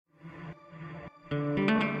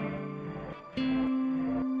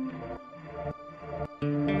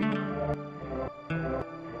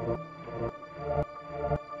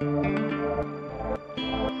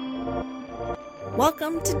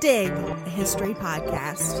Welcome to Dig, a history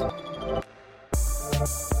podcast.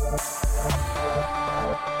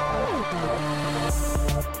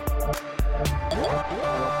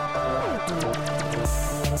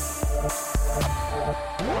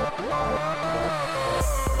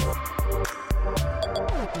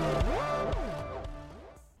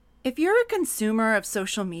 If you're a consumer of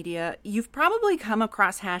social media, you've probably come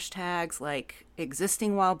across hashtags like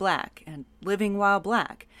existing while black and living while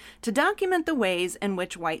black to document the ways in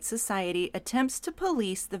which white society attempts to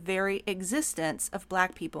police the very existence of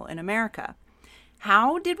black people in America.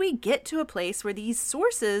 How did we get to a place where these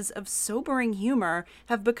sources of sobering humor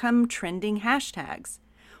have become trending hashtags?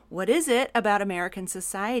 What is it about American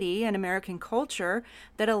society and American culture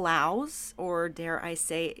that allows, or dare I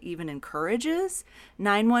say even encourages,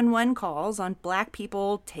 911 calls on black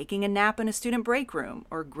people taking a nap in a student break room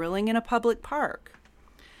or grilling in a public park?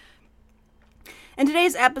 In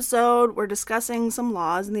today's episode, we're discussing some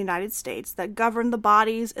laws in the United States that govern the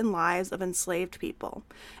bodies and lives of enslaved people,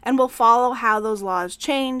 and we'll follow how those laws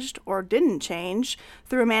changed or didn't change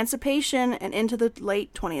through emancipation and into the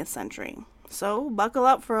late 20th century. So buckle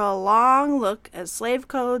up for a long look at slave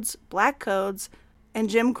codes, black codes, and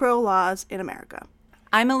Jim Crow laws in America.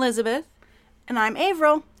 I'm Elizabeth. And I'm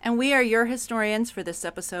Avril. And we are your historians for this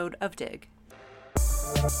episode of Dig.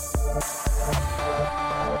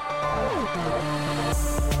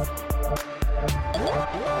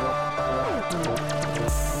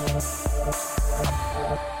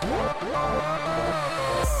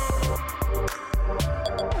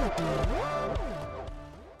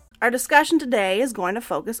 Our discussion today is going to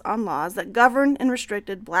focus on laws that governed and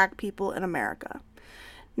restricted black people in America,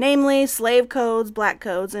 namely slave codes, black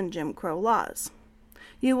codes, and Jim Crow laws.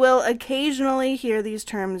 You will occasionally hear these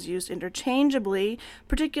terms used interchangeably,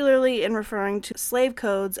 particularly in referring to slave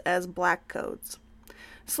codes as black codes.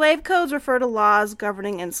 Slave codes refer to laws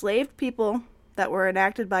governing enslaved people that were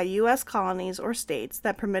enacted by U.S. colonies or states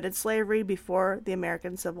that permitted slavery before the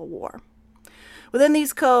American Civil War. Within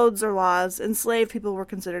these codes or laws, enslaved people were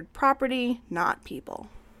considered property, not people.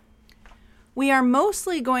 We are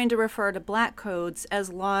mostly going to refer to black codes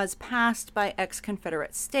as laws passed by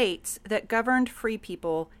ex-Confederate states that governed free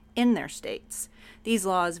people in their states. These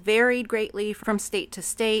laws varied greatly from state to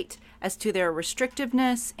state as to their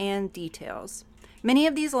restrictiveness and details. Many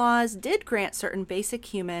of these laws did grant certain basic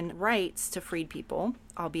human rights to freed people,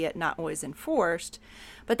 albeit not always enforced,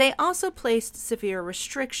 but they also placed severe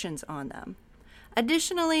restrictions on them.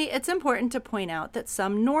 Additionally, it's important to point out that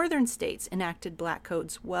some northern states enacted black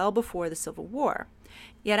codes well before the Civil War.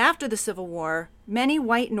 Yet after the Civil War, many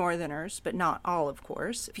white Northerners, but not all of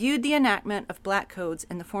course, viewed the enactment of black codes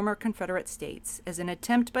in the former Confederate states as an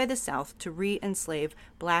attempt by the South to re-enslave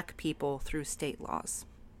black people through state laws.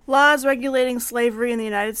 Laws regulating slavery in the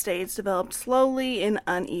United States developed slowly and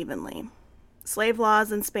unevenly. Slave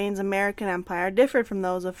laws in Spain's American Empire differed from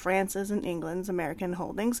those of France's and England's American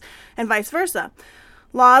holdings, and vice versa.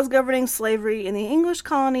 Laws governing slavery in the English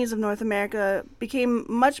colonies of North America became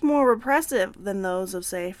much more repressive than those of,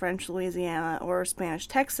 say, French Louisiana or Spanish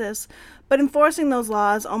Texas, but enforcing those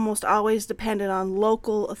laws almost always depended on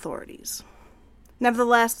local authorities.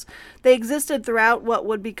 Nevertheless, they existed throughout what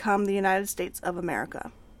would become the United States of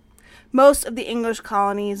America. Most of the English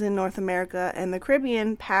colonies in North America and the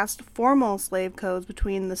Caribbean passed formal slave codes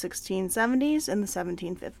between the 1670s and the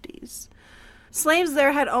 1750s. Slaves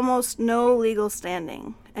there had almost no legal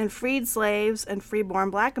standing, and freed slaves and freeborn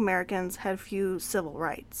black Americans had few civil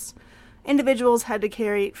rights. Individuals had to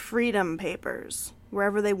carry freedom papers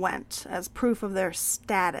wherever they went as proof of their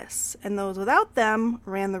status, and those without them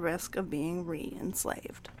ran the risk of being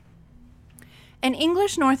re-enslaved. In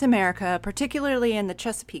English North America, particularly in the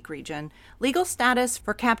Chesapeake region, legal status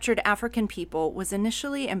for captured African people was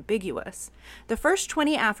initially ambiguous. The first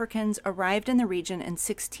 20 Africans arrived in the region in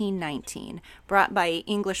 1619, brought by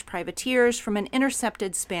English privateers from an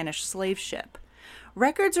intercepted Spanish slave ship.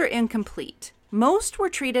 Records are incomplete. Most were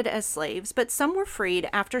treated as slaves, but some were freed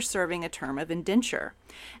after serving a term of indenture.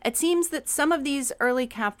 It seems that some of these early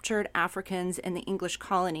captured Africans in the English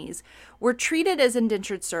colonies were treated as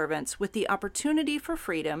indentured servants with the opportunity for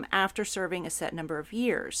freedom after serving a set number of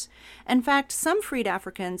years. In fact, some freed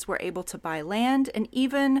Africans were able to buy land and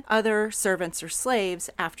even other servants or slaves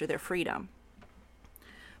after their freedom.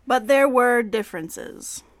 But there were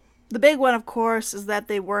differences. The big one, of course, is that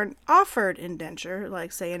they weren't offered indenture,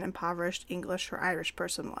 like, say, an impoverished English or Irish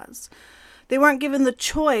person was. They weren't given the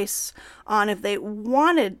choice on if they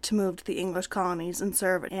wanted to move to the English colonies and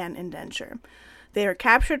serve an indenture. They were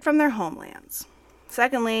captured from their homelands.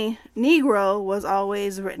 Secondly, Negro was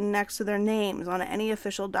always written next to their names on any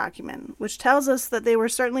official document, which tells us that they were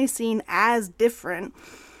certainly seen as different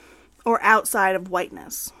or outside of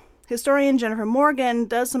whiteness. Historian Jennifer Morgan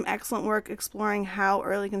does some excellent work exploring how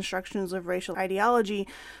early constructions of racial ideology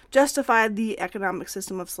justified the economic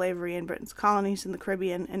system of slavery in Britain's colonies in the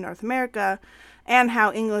Caribbean and North America, and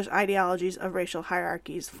how English ideologies of racial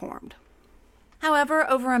hierarchies formed. However,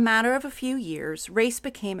 over a matter of a few years, race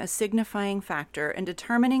became a signifying factor in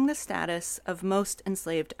determining the status of most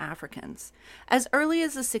enslaved Africans. As early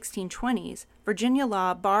as the 1620s, Virginia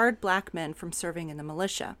law barred black men from serving in the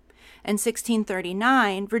militia. In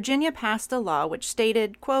 1639, Virginia passed a law which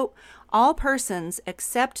stated, quote, "All persons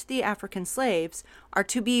except the African slaves are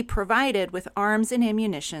to be provided with arms and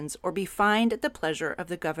ammunitions or be fined at the pleasure of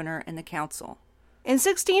the governor and the council." In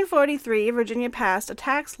 1643, Virginia passed a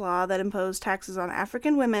tax law that imposed taxes on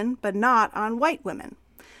African women, but not on white women.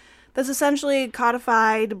 This essentially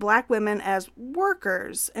codified black women as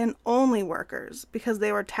workers and only workers because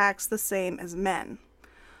they were taxed the same as men.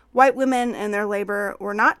 White women and their labor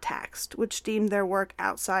were not taxed, which deemed their work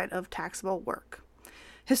outside of taxable work.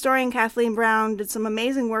 Historian Kathleen Brown did some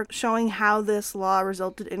amazing work showing how this law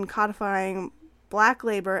resulted in codifying black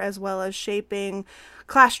labor as well as shaping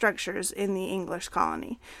class structures in the English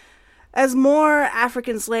colony. As more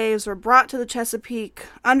African slaves were brought to the Chesapeake,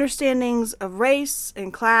 understandings of race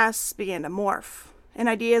and class began to morph, and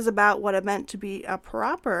ideas about what it meant to be a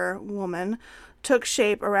proper woman took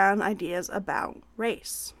shape around ideas about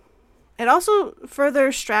race. It also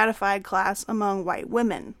further stratified class among white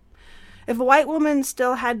women. If a white woman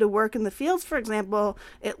still had to work in the fields, for example,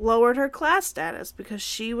 it lowered her class status because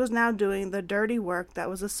she was now doing the dirty work that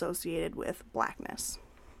was associated with blackness.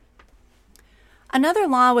 Another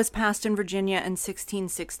law was passed in Virginia in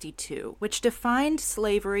 1662, which defined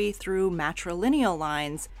slavery through matrilineal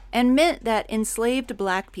lines and meant that enslaved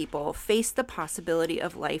black people faced the possibility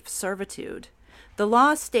of life servitude. The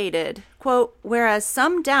law stated, quote, "Whereas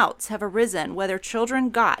some doubts have arisen whether children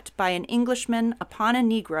got by an Englishman upon a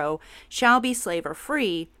Negro shall be slave or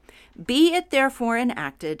free, be it therefore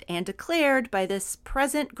enacted and declared by this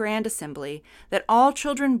present grand assembly that all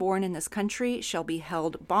children born in this country shall be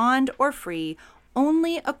held bond or free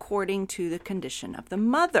only according to the condition of the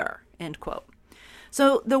mother," end quote.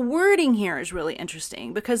 So the wording here is really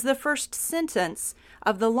interesting because the first sentence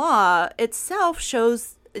of the law itself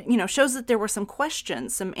shows that there were some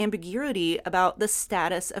questions, some ambiguity about the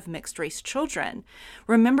status of mixed-race children.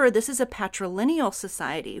 Remember, this is a patrilineal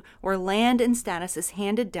society where land and status is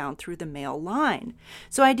handed down through the male line.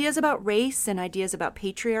 So ideas about race and ideas about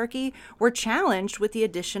patriarchy were challenged with the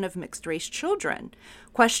addition of mixed-race children.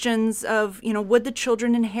 Questions of, would the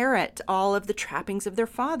children inherit all of the trappings of their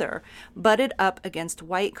father, butted up against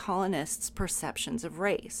white colonists' perceptions of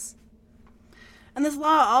race. And this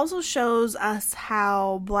law also shows us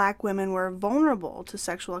how black women were vulnerable to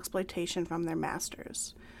sexual exploitation from their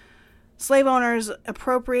masters. Slave owners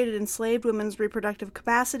appropriated enslaved women's reproductive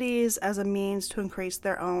capacities as a means to increase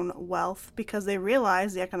their own wealth because they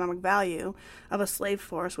realized the economic value of a slave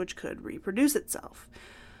force which could reproduce itself.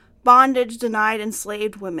 Bondage denied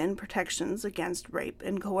enslaved women protections against rape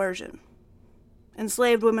and coercion.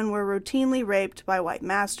 Enslaved women were routinely raped by white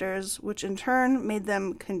masters, which in turn made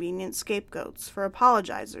them convenient scapegoats for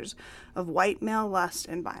apologizers of white male lust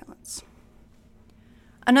and violence.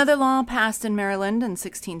 Another law passed in Maryland in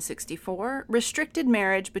 1664 restricted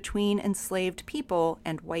marriage between enslaved people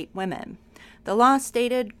and white women. The law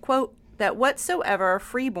stated, quote, that whatsoever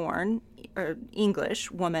freeborn or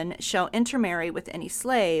English woman shall intermarry with any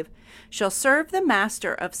slave shall serve the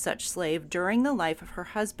master of such slave during the life of her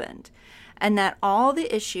husband, and that all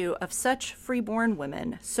the issue of such freeborn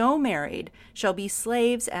women so married shall be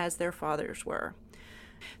slaves as their fathers were.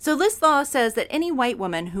 So this law says that any white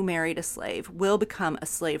woman who married a slave will become a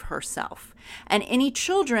slave herself, and any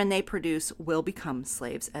children they produce will become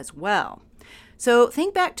slaves as well. So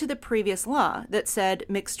think back to the previous law that said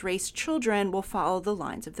mixed-race children will follow the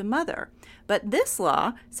lines of the mother. But this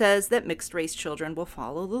law says that mixed-race children will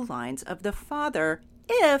follow the lines of the father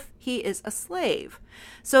if he is a slave.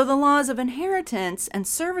 So the laws of inheritance and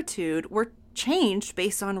servitude were changed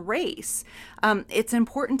based on race. It's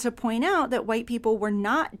important to point out that white people were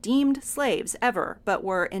not deemed slaves ever, but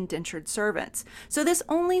were indentured servants. So this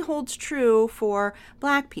only holds true for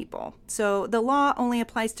black people. So the law only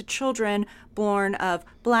applies to children born of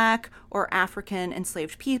black or African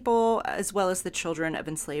enslaved people, as well as the children of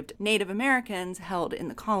enslaved Native Americans held in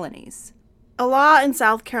the colonies. A law in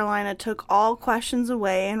South Carolina took all questions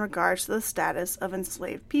away in regards to the status of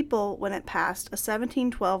enslaved people when it passed a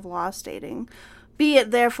 1712 law stating, Be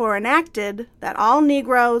it therefore enacted that all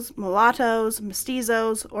Negroes, mulattoes,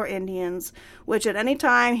 mestizos, or Indians, which at any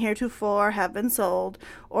time heretofore have been sold,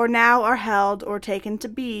 or now are held or taken to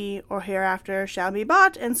be, or hereafter shall be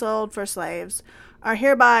bought and sold for slaves, are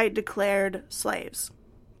hereby declared slaves.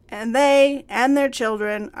 And they and their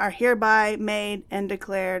children are hereby made and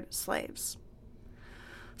declared slaves.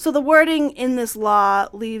 So the wording in this law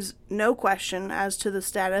leaves no question as to the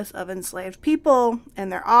status of enslaved people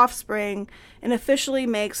and their offspring, and officially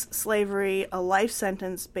makes slavery a life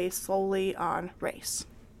sentence based solely on race.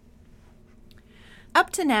 Up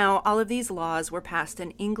to now, all of these laws were passed in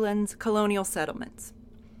England's colonial settlements.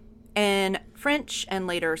 In French and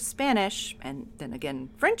later Spanish, and then again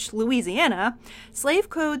French Louisiana, slave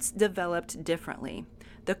codes developed differently.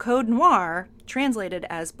 The Code Noir, translated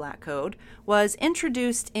as Black Code, was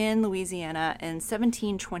introduced in Louisiana in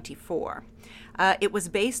 1724. It was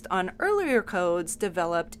based on earlier codes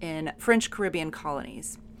developed in French Caribbean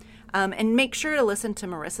colonies. And make sure to listen to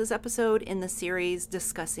Marissa's episode in the series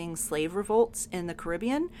discussing slave revolts in the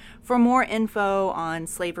Caribbean for more info on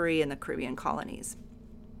slavery in the Caribbean colonies.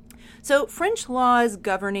 So French laws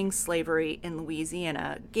governing slavery in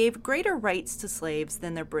Louisiana gave greater rights to slaves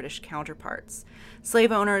than their British counterparts.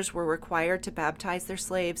 Slave owners were required to baptize their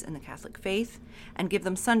slaves in the Catholic faith and give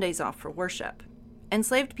them Sundays off for worship.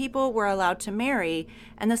 Enslaved people were allowed to marry,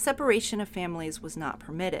 and the separation of families was not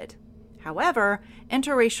permitted. However,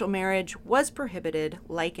 interracial marriage was prohibited,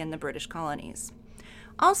 like in the British colonies.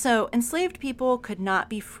 Also, enslaved people could not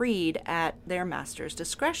be freed at their master's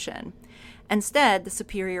discretion. Instead, the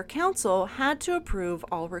Superior Council had to approve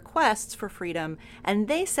all requests for freedom, and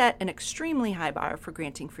they set an extremely high bar for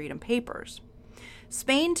granting freedom papers.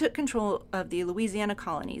 Spain took control of the Louisiana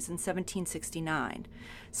colonies in 1769.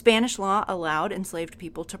 Spanish law allowed enslaved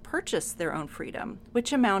people to purchase their own freedom,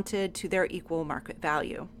 which amounted to their equal market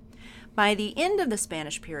value. By the end of the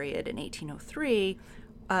Spanish period in 1803,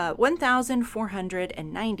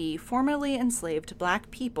 1,490 formerly enslaved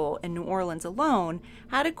Black people in New Orleans alone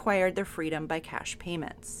had acquired their freedom by cash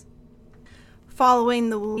payments. Following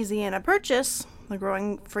the Louisiana Purchase, the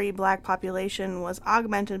growing free Black population was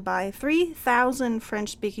augmented by 3,000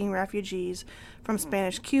 French-speaking refugees from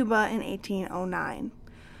Spanish Cuba in 1809.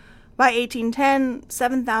 By 1810,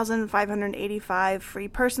 7,585 free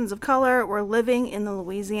persons of color were living in the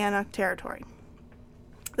Louisiana Territory.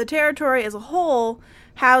 The territory as a whole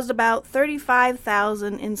housed about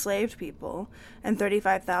 35,000 enslaved people and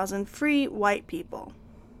 35,000 free white people.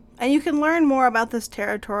 And you can learn more about this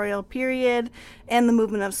territorial period and the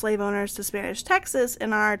movement of slave owners to Spanish Texas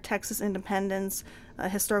in our Texas Independence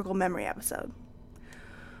historical memory episode.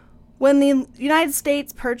 When the United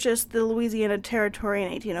States purchased the Louisiana Territory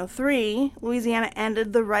in 1803, Louisiana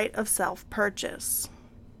ended the right of self-purchase.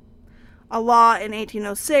 A law in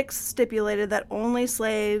 1806 stipulated that only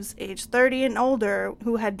slaves aged 30 and older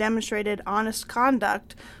who had demonstrated honest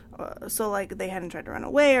conduct, so like they hadn't tried to run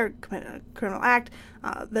away or commit a criminal act,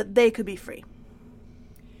 that they could be free.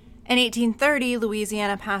 In 1830,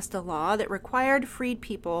 Louisiana passed a law that required freed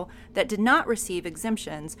people that did not receive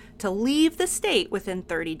exemptions to leave the state within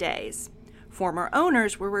 30 days. Former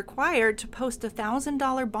owners were required to post a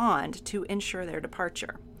 $1,000 bond to ensure their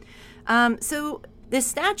departure. So this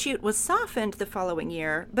statute was softened the following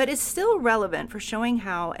year, but is still relevant for showing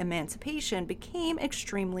how emancipation became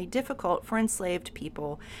extremely difficult for enslaved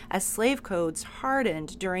people as slave codes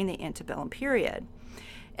hardened during the antebellum period.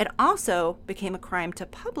 It also became a crime to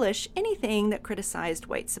publish anything that criticized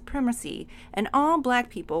white supremacy, and all Black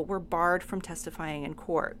people were barred from testifying in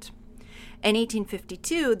court. In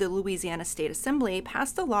 1852, the Louisiana State Assembly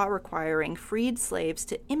passed a law requiring freed slaves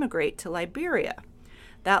to immigrate to Liberia.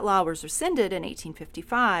 That law was rescinded in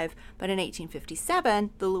 1855, but in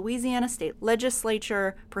 1857, the Louisiana State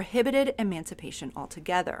Legislature prohibited emancipation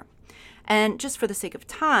altogether. And just for the sake of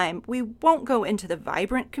time, we won't go into the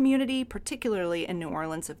vibrant community, particularly in New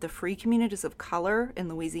Orleans, of the free communities of color in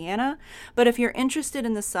Louisiana. But if you're interested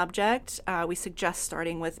in the subject, we suggest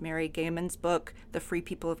starting with Mary Gaiman's book, The Free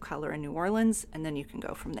People of Color in New Orleans, and then you can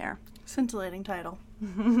go from there. Scintillating title.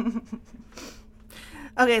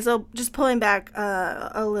 Okay, so just pulling back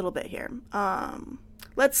a little bit here.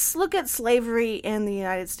 Let's look at slavery in the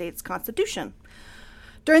United States Constitution.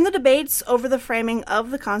 During the debates over the framing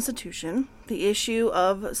of the Constitution, the issue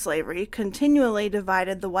of slavery continually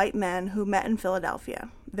divided the white men who met in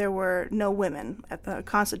Philadelphia. There were no women at the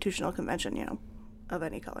Constitutional Convention, of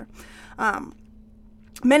any color.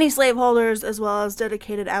 Many slaveholders, as well as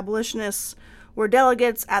dedicated abolitionists, were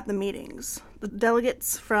delegates at the meetings. The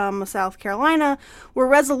delegates from South Carolina were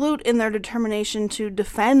resolute in their determination to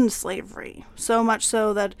defend slavery, so much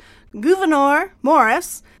so that Gouverneur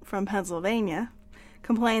Morris from Pennsylvania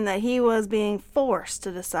complained that he was being forced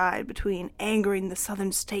to decide between angering the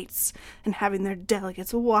southern states and having their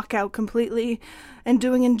delegates walk out completely and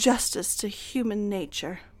doing injustice to human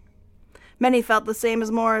nature. Many felt the same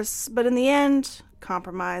as Morris, but in the end,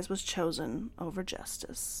 compromise was chosen over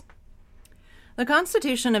justice. The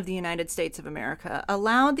Constitution of the United States of America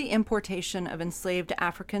allowed the importation of enslaved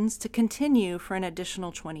Africans to continue for an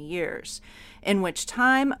additional 20 years, in which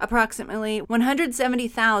time approximately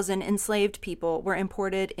 170,000 enslaved people were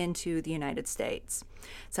imported into the United States.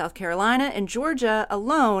 South Carolina and Georgia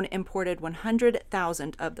alone imported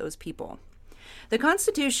 100,000 of those people. The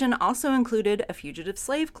Constitution also included a fugitive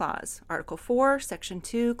slave clause, Article 4, Section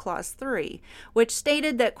 2, Clause 3, which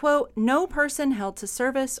stated that, quote, no person held to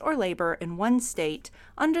service or labor in one state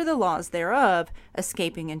under the laws thereof,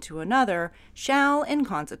 escaping into another, shall, in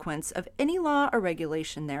consequence of any law or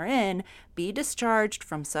regulation therein, be discharged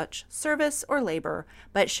from such service or labor,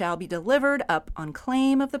 but shall be delivered up on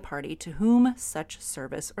claim of the party to whom such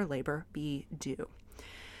service or labor be due.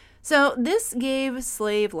 So this gave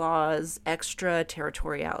slave laws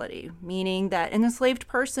extraterritoriality, meaning that an enslaved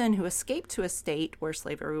person who escaped to a state where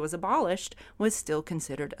slavery was abolished was still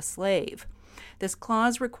considered a slave. This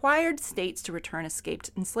clause required states to return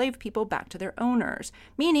escaped enslaved people back to their owners,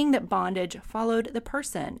 meaning that bondage followed the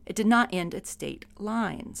person. It did not end at state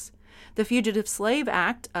lines. The Fugitive Slave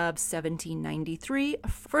Act of 1793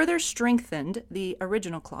 further strengthened the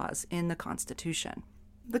original clause in the Constitution.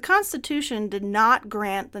 The Constitution did not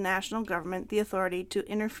grant the national government the authority to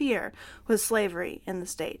interfere with slavery in the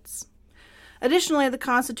states. Additionally, the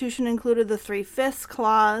Constitution included the 3/5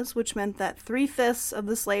 clause, which meant that 3/5 of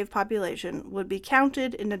the slave population would be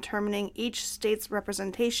counted in determining each state's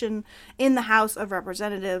representation in the House of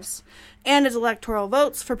Representatives and its electoral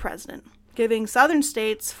votes for president, giving southern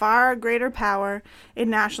states far greater power in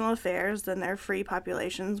national affairs than their free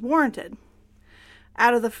populations warranted.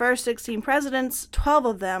 Out of the first 16 presidents, 12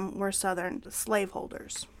 of them were Southern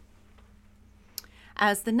slaveholders.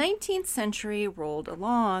 As the 19th century rolled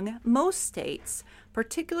along, most states,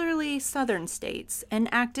 particularly Southern states,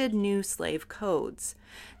 enacted new slave codes.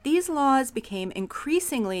 These laws became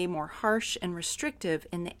increasingly more harsh and restrictive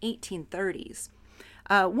in the 1830s.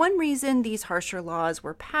 One reason these harsher laws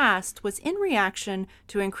were passed was in reaction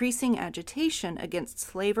to increasing agitation against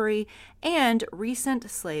slavery and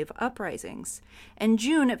recent slave uprisings. In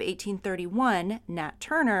June of 1831, Nat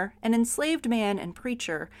Turner, an enslaved man and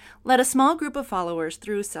preacher, led a small group of followers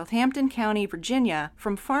through Southampton County, Virginia,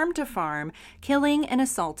 from farm to farm, killing and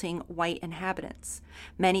assaulting white inhabitants.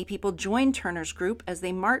 Many people joined Turner's group as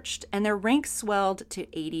they marched, and their ranks swelled to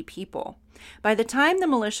 80 people. By the time the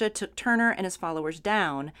militia took Turner and his followers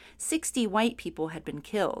down, 60 white people had been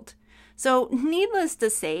killed. So, needless to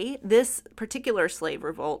say, this particular slave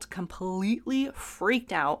revolt completely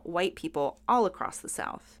freaked out white people all across the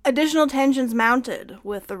South. Additional tensions mounted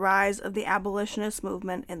with the rise of the abolitionist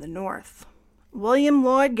movement in the North. William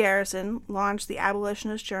Lloyd Garrison launched the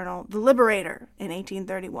abolitionist journal The Liberator in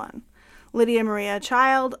 1831. Lydia Maria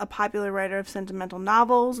Child, a popular writer of sentimental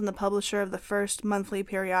novels and the publisher of the first monthly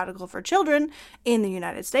periodical for children in the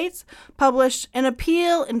United States, published an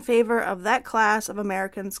appeal in favor of that class of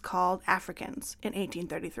Americans called Africans in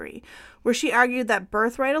 1833, where she argued that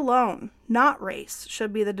birthright alone, not race,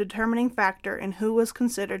 should be the determining factor in who was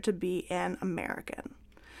considered to be an American.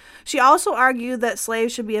 She also argued that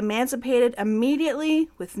slaves should be emancipated immediately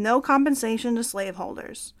with no compensation to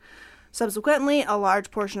slaveholders. Subsequently, a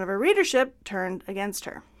large portion of her readership turned against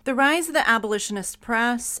her. The rise of the abolitionist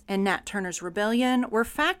press and Nat Turner's rebellion were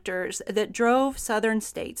factors that drove Southern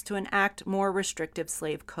states to enact more restrictive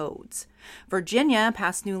slave codes. Virginia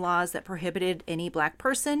passed new laws that prohibited any black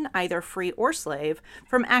person, either free or slave,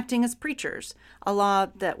 from acting as preachers, a law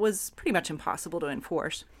that was pretty much impossible to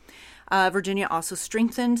enforce. Virginia also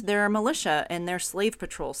strengthened their militia and their slave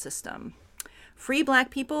patrol system. Free black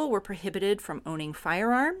people were prohibited from owning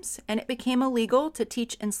firearms, and it became illegal to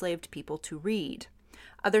teach enslaved people to read.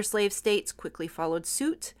 Other slave states quickly followed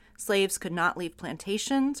suit. Slaves could not leave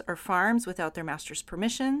plantations or farms without their master's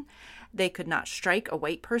permission. They could not strike a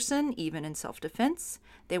white person, even in self-defense.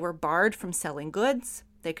 They were barred from selling goods.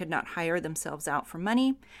 They could not hire themselves out for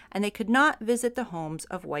money, and they could not visit the homes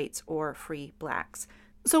of whites or free blacks.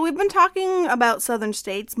 So we've been talking about southern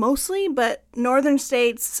states mostly, but northern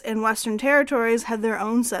states and western territories had their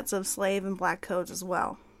own sets of slave and black codes as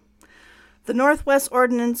well. The Northwest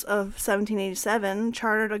Ordinance of 1787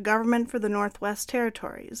 chartered a government for the Northwest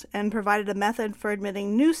Territories and provided a method for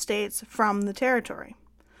admitting new states from the territory.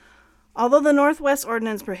 Although the Northwest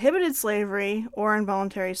Ordinance prohibited slavery or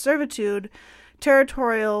involuntary servitude,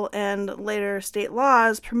 territorial and later state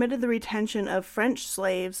laws permitted the retention of French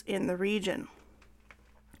slaves in the region.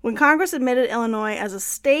 When Congress admitted Illinois as a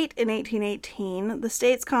state in 1818, the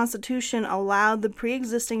state's constitution allowed the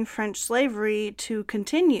pre-existing French slavery to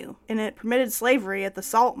continue, and it permitted slavery at the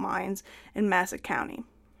salt mines in Massac County.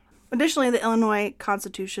 Additionally, the Illinois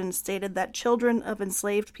Constitution stated that children of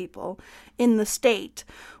enslaved people in the state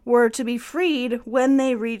were to be freed when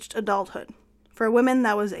they reached adulthood. For women,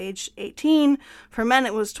 that was age 18. For men,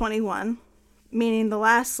 it was 21, meaning the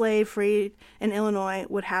last slave freed in Illinois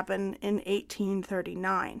would happen in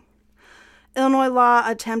 1839. Illinois law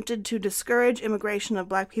attempted to discourage immigration of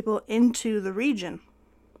black people into the region.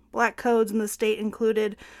 Black codes in the state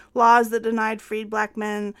included laws that denied freed black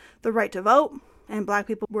men the right to vote, and black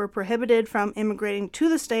people were prohibited from immigrating to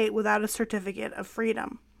the state without a certificate of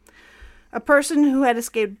freedom. A person who had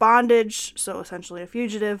escaped bondage, so essentially a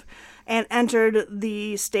fugitive, and entered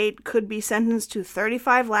the state could be sentenced to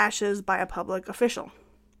 35 lashes by a public official.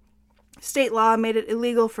 State law made it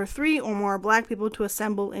illegal for 3 or more black people to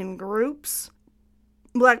assemble in groups.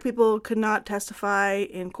 Black people could not testify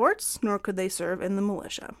in courts, nor could they serve in the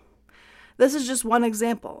militia. This is just one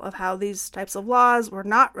example of how these types of laws were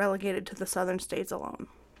not relegated to the southern states alone.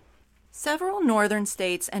 Several northern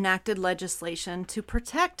states enacted legislation to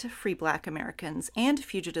protect free black Americans and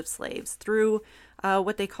fugitive slaves through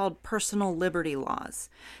what they called personal liberty laws.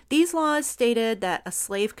 These laws stated that a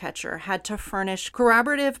slave catcher had to furnish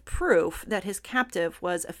corroborative proof that his captive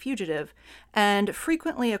was a fugitive and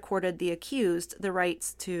frequently accorded the accused the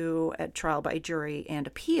rights to a trial by jury and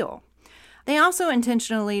appeal. They also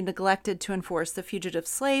intentionally neglected to enforce the Fugitive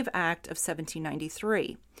Slave Act of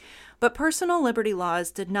 1793. But personal liberty laws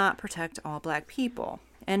did not protect all black people.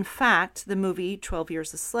 In fact, the movie 12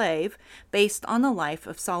 Years a Slave, based on the life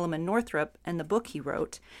of Solomon Northup and the book he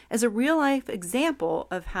wrote, is a real-life example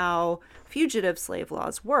of how fugitive slave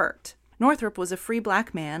laws worked. Northup was a free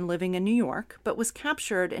black man living in New York, but was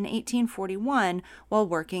captured in 1841 while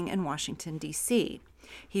working in Washington, D.C.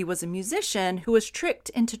 He was a musician who was tricked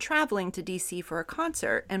into traveling to D.C. for a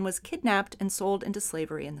concert and was kidnapped and sold into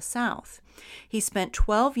slavery in the South. He spent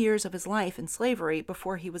 12 years of his life in slavery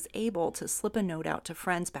before he was able to slip a note out to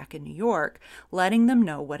friends back in New York, letting them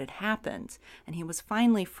know what had happened, and he was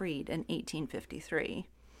finally freed in 1853.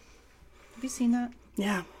 Have you seen that?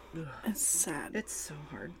 Yeah. Ugh. It's sad. It's so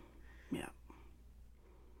hard. Yeah.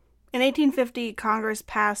 In 1850, Congress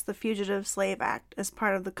passed the Fugitive Slave Act as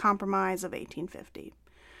part of the Compromise of 1850.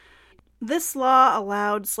 This law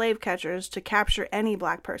allowed slave catchers to capture any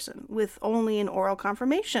black person with only an oral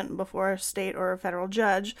confirmation before a state or a federal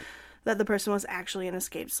judge that the person was actually an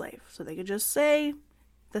escaped slave. So they could just say,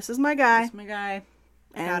 "This is my guy." This is my guy.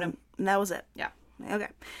 I got him. And that was it. Yeah. Okay.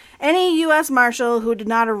 Any U.S. Marshal who did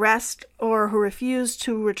not arrest or who refused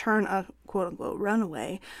to return a quote-unquote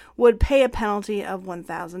runaway would pay a penalty of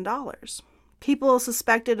 $1,000. People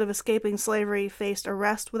suspected of escaping slavery faced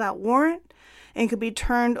arrest without warrant and could be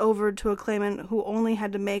turned over to a claimant who only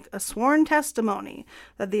had to make a sworn testimony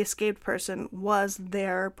that the escaped person was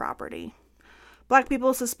their property. Black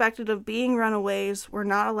people suspected of being runaways were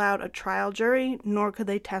not allowed a trial jury, nor could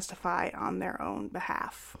they testify on their own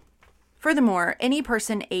behalf. Furthermore, any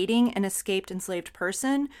person aiding an escaped enslaved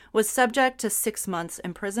person was subject to 6 months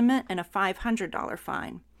imprisonment and a $500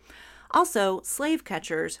 fine. Also, slave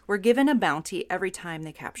catchers were given a bounty every time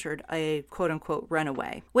they captured a quote-unquote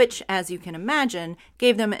runaway, which, as you can imagine,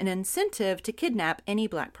 gave them an incentive to kidnap any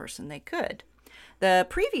black person they could. The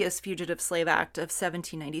previous Fugitive Slave Act of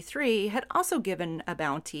 1793 had also given a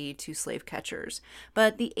bounty to slave catchers,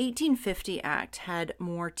 but the 1850 Act had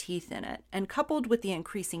more teeth in it, and coupled with the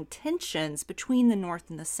increasing tensions between the North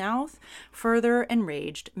and the South, further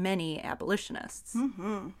enraged many abolitionists.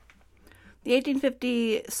 Mm-hmm. The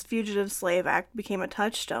 1850 Fugitive Slave Act became a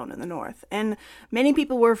touchstone in the North, and many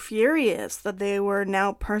people were furious that they were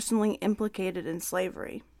now personally implicated in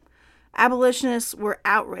slavery. Abolitionists were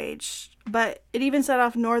outraged, but it even set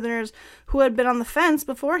off Northerners who had been on the fence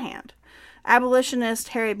beforehand. Abolitionist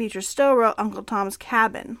Harriet Beecher Stowe wrote Uncle Tom's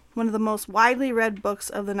Cabin, one of the most widely read books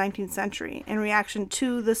of the 19th century, in reaction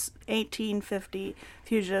to this 1850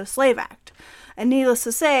 Fugitive Slave Act. And needless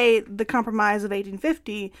to say, the Compromise of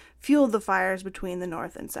 1850 fueled the fires between the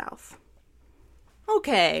North and South.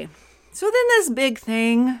 Okay, so then this big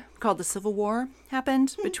thing called the Civil War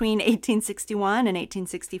happened between 1861 and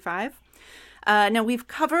 1865. Now, we've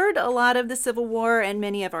covered a lot of the Civil War in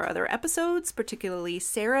many of our other episodes, particularly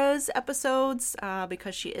Sarah's episodes,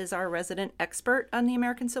 because she is our resident expert on the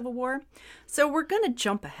American Civil War. So we're going to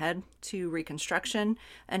jump ahead to Reconstruction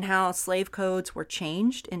and how slave codes were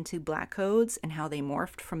changed into black codes and how they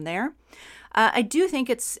morphed from there. I do think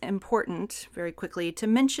it's important, very quickly, to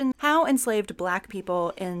mention how enslaved black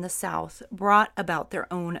people in the South brought about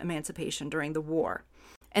their own emancipation during the war.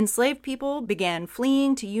 Enslaved people began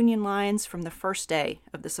fleeing to Union lines from the first day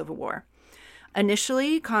of the Civil War.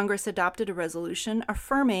 Initially, Congress adopted a resolution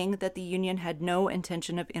affirming that the Union had no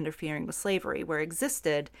intention of interfering with slavery where it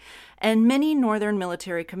existed, and many Northern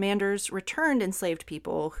military commanders returned enslaved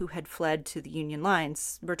people who had fled to the Union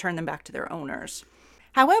lines, returned them back to their owners.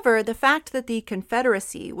 However, the fact that the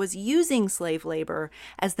Confederacy was using slave labor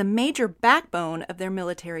as the major backbone of their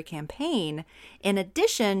military campaign, in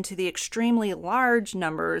addition to the extremely large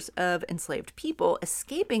numbers of enslaved people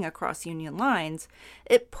escaping across Union lines,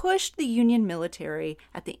 it pushed the Union military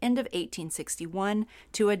at the end of 1861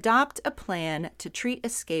 to adopt a plan to treat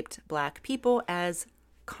escaped Black people as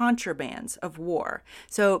contrabands of war,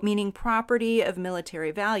 so meaning property of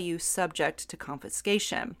military value subject to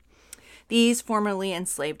confiscation. These formerly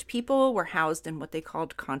enslaved people were housed in what they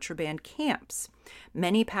called contraband camps.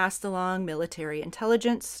 Many passed along military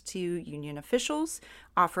intelligence to Union officials,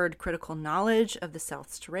 offered critical knowledge of the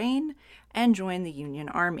South's terrain, and joined the Union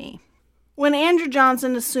Army. When Andrew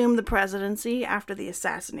Johnson assumed the presidency after the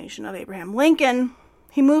assassination of Abraham Lincoln,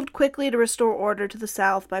 he moved quickly to restore order to the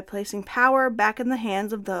South by placing power back in the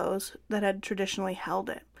hands of those that had traditionally held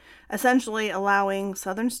it, essentially allowing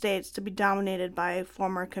Southern states to be dominated by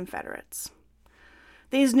former Confederates.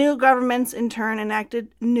 These new governments in turn enacted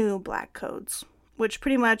new Black codes, which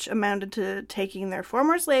pretty much amounted to taking their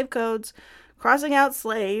former slave codes, crossing out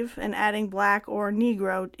slave, and adding Black or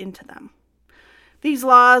Negro into them. These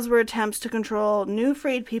laws were attempts to control new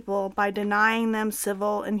freed people by denying them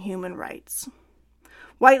civil and human rights.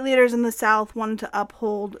 White leaders in the South wanted to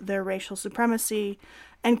uphold their racial supremacy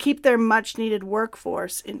and keep their much-needed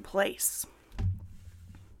workforce in place.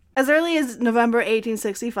 As early as November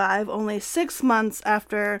 1865, only 6 months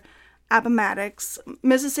after Appomattox,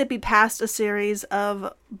 Mississippi passed a series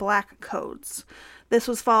of Black codes. This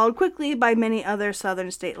was followed quickly by many other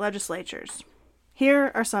Southern state legislatures.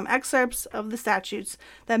 Here are some excerpts of the statutes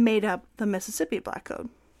that made up the Mississippi Black Code.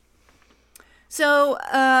 So,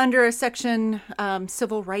 under a section,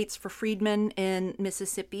 Civil Rights for Freedmen in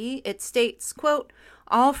Mississippi, it states, quote,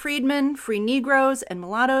 "All freedmen, free Negroes, and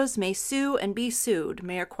mulattoes may sue and be sued,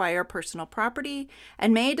 may acquire personal property,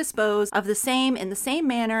 and may dispose of the same in the same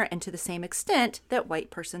manner and to the same extent that white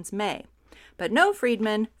persons may. But no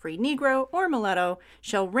freedman, free Negro, or mulatto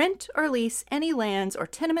shall rent or lease any lands or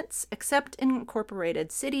tenements except in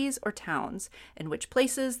incorporated cities or towns, in which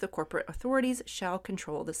places the corporate authorities shall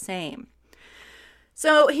control the same."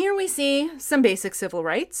 So here we see some basic civil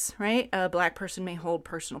rights, right? A Black person may hold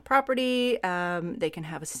personal property. They can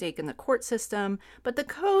have a stake in the court system. But the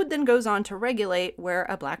code then goes on to regulate where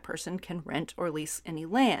a Black person can rent or lease any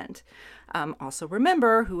land. Also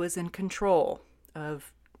remember who is in control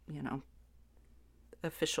of,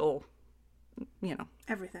 official,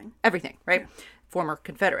 Everything, right? Yeah. Former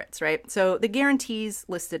Confederates, right? So the guarantees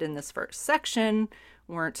listed in this first section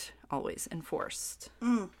weren't always enforced.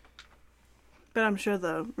 But I'm sure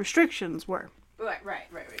the restrictions were. Right.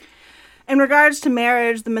 In regards to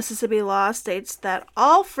marriage, the Mississippi law states that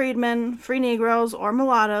all freedmen, free Negroes, or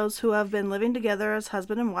mulattoes who have been living together as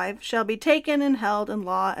husband and wife shall be taken and held in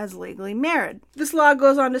law as legally married. This law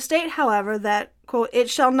goes on to state, however, that, quote, "It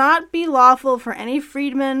shall not be lawful for any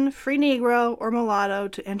freedman, free Negro, or mulatto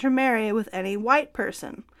to intermarry with any white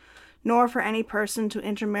person, nor for any person to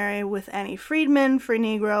intermarry with any freedman, free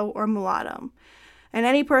Negro, or mulatto. And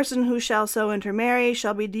any person who shall so intermarry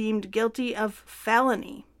shall be deemed guilty of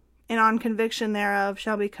felony, and on conviction thereof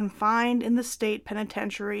shall be confined in the state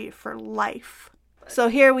penitentiary for life." So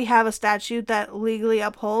here we have a statute that legally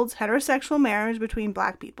upholds heterosexual marriage between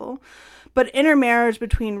Black people, but intermarriage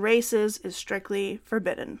between races is strictly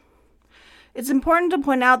forbidden. It's important to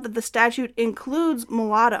point out that the statute includes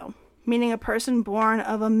mulatto, meaning a person born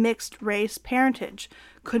of a mixed race parentage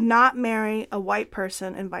could not marry a white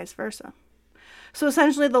person and vice versa. So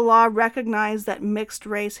essentially, the law recognized that mixed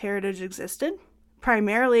race heritage existed,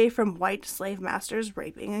 primarily from white slave masters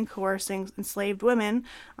raping and coercing enslaved women,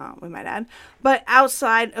 we might add. But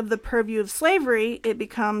outside of the purview of slavery, it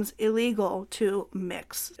becomes illegal to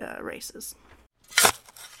mix races.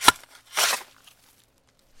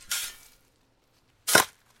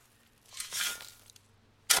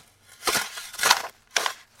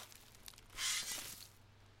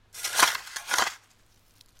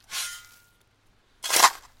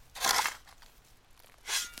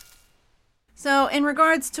 So, in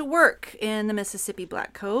regards to work in the Mississippi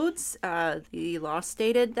Black Codes, the law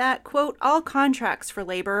stated that, quote, all contracts for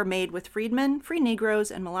labor made with freedmen, free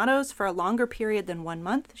Negroes, and mulattoes for a longer period than 1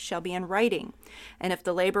 month shall be in writing. And if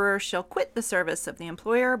the laborer shall quit the service of the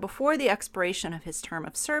employer before the expiration of his term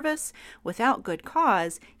of service without good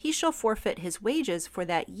cause, he shall forfeit his wages for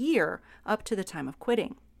that year up to the time of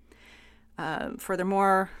quitting.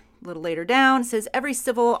 Furthermore, a little later down, it says every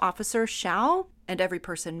civil officer shall, and every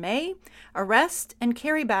person may, arrest and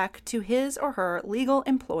carry back to his or her legal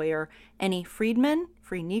employer any freedman,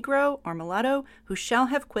 free Negro, or mulatto who shall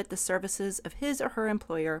have quit the services of his or her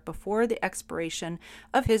employer before the expiration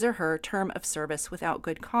of his or her term of service without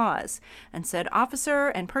good cause, and said officer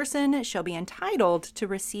and person shall be entitled to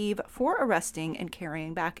receive for arresting and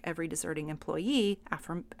carrying back every deserting employee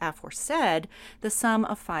aforesaid the sum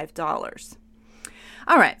of $5.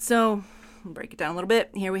 All right, so we'll break it down a little bit.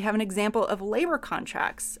 Here we have an example of labor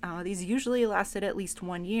contracts. These usually lasted at least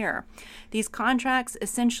 1 year. These contracts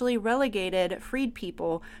essentially relegated freed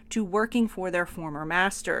people to working for their former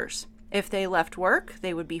masters. If they left work,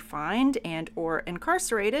 they would be fined and or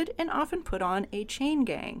incarcerated and often put on a chain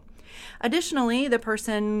gang. Additionally, the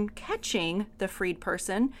person catching the freed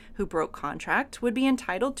person who broke contract would be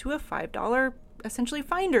entitled to a $5 essentially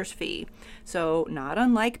finder's fee, so not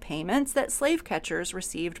unlike payments that slave catchers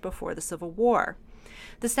received before the Civil War.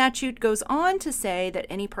 The statute goes on to say that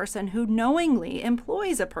any person who knowingly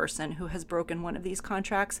employs a person who has broken one of these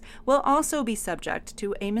contracts will also be subject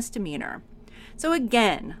to a misdemeanor. So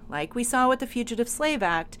again, like we saw with the Fugitive Slave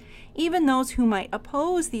Act, even those who might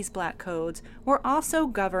oppose these black codes were also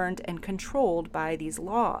governed and controlled by these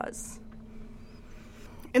laws.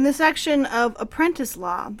 In the section of apprentice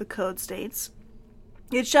law, the code states,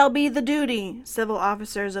 it shall be the duty, civil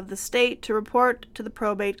officers of the state, to report to the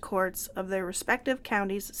probate courts of their respective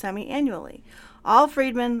counties semi-annually all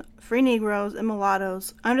freedmen, free Negroes, and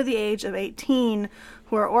mulattoes under the age of 18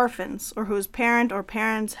 who are orphans, or whose parent or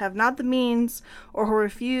parents have not the means, or who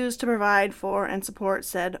refuse to provide for and support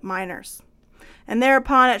said minors. And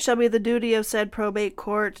thereupon it shall be the duty of said probate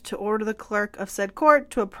court to order the clerk of said court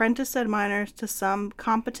to apprentice said minors to some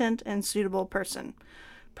competent and suitable person,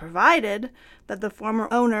 provided that the former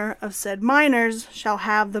owner of said minors shall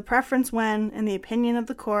have the preference when, in the opinion of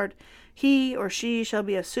the court, he or she shall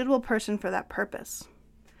be a suitable person for that purpose.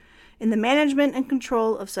 In the management and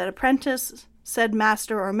control of said apprentice, said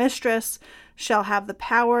master or mistress shall have the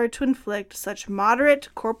power to inflict such moderate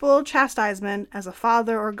corporal chastisement as a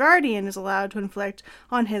father or guardian is allowed to inflict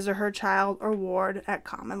on his or her child or ward at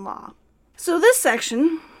common law. So this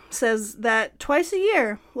section says that twice a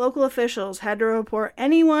year, local officials had to report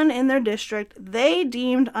anyone in their district they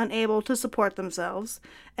deemed unable to support themselves,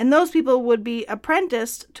 and those people would be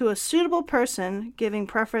apprenticed to a suitable person, giving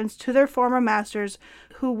preference to their former masters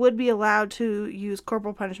who would be allowed to use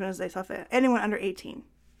corporal punishment as they saw fit. Anyone under 18.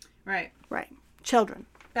 Right. Right. Children.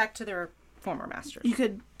 Back to their former masters. You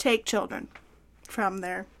could take children from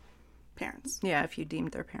their parents. Yeah, if you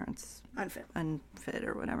deemed their parents unfit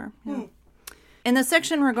or whatever. Yeah. In the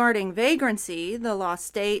section regarding vagrancy, the law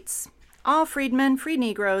states, all freedmen, free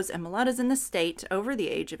Negroes, and mulattoes in the state over the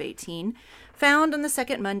age of 18, found on the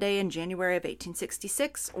second Monday in January of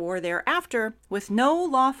 1866 or thereafter with no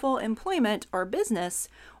lawful employment or business,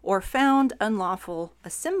 or found unlawful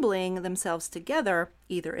assembling themselves together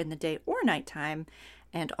either in the day or nighttime,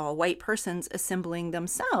 and all white persons assembling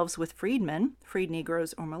themselves with freedmen, freed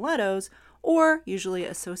Negroes, or mulattoes, or usually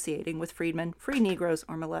associating with freedmen, free Negroes,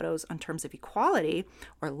 or mulattoes on terms of equality,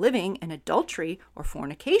 or living in adultery or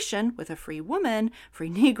fornication with a free woman, free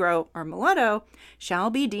Negro, or mulatto, shall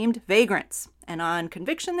be deemed vagrants, and on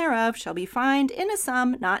conviction thereof shall be fined in a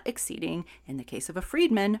sum not exceeding, in the case of a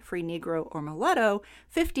freedman, free Negro, or mulatto,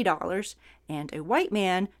 $50, and a white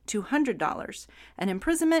man, $200, an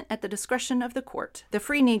imprisonment at the discretion of the court, the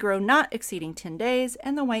free Negro not exceeding 10 days,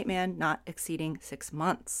 and the white man not exceeding 6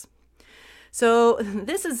 months. So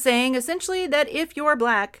this is saying essentially that if you're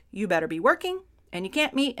black, you better be working and you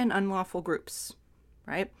can't meet in unlawful groups,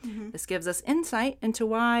 right? Mm-hmm. This gives us insight into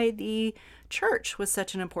why the church was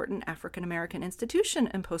such an important African-American institution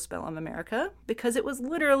in postbellum America, because it was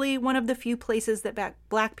literally one of the few places that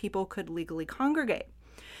black people could legally congregate.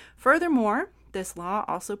 Furthermore, this law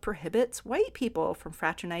also prohibits white people from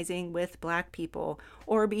fraternizing with black people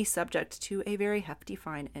or be subject to a very hefty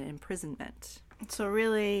fine and imprisonment. So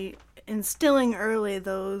really instilling early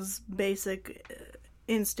those basic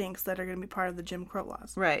instincts that are going to be part of the Jim Crow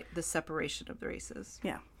laws. Right, the separation of the races.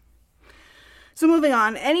 Yeah. So moving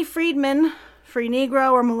on, any freedman, free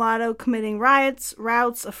Negro, or mulatto committing riots,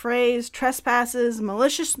 routs, affrays, trespasses,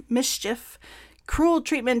 malicious mischief, cruel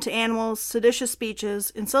treatment to animals, seditious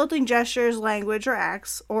speeches, insulting gestures, language, or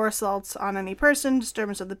acts, or assaults on any person,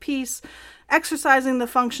 disturbance of the peace, exercising the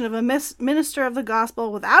function of a minister of the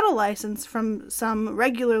gospel without a license from some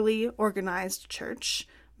regularly organized church.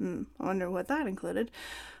 I wonder what that included.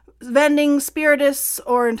 Vending spirituous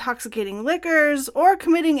or intoxicating liquors, or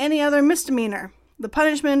committing any other misdemeanor, the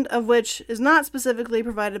punishment of which is not specifically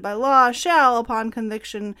provided by law, shall, upon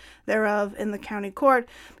conviction thereof in the county court,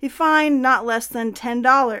 be fined not less than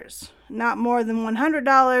 $10, not more than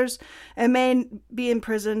 $100, and may be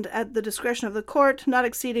imprisoned at the discretion of the court, not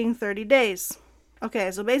exceeding 30 days.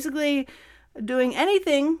 Okay, so basically, doing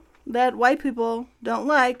anything that white people don't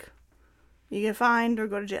like, you get fined or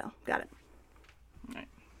go to jail. Got it.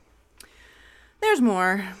 There's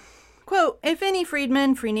more. Quote, if any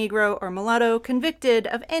freedman, free Negro, or mulatto convicted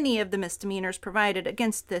of any of the misdemeanors provided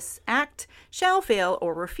against this act shall fail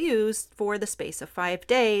or refuse for the space of 5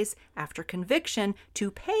 days after conviction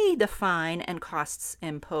to pay the fine and costs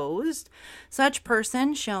imposed, such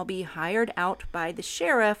person shall be hired out by the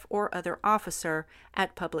sheriff or other officer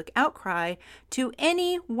at public outcry to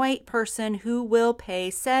any white person who will pay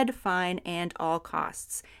said fine and all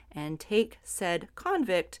costs, and take said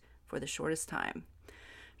convict for the shortest time.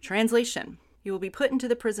 Translation: you will be put into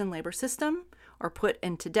the prison labor system or put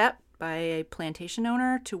into debt by a plantation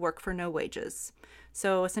owner to work for no wages.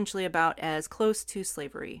 So essentially about as close to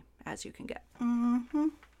slavery as you can get. Mm-hmm.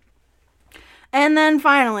 And then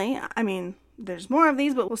finally, I mean, there's more of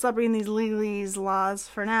these, but we'll stop reading these legalese laws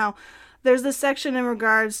for now. There's this section in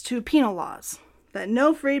regards to penal laws, that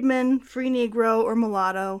no freedman, free Negro, or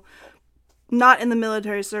mulatto not in the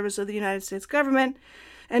military service of the United States government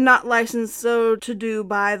and not licensed so to do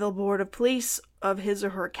by the Board of Police of his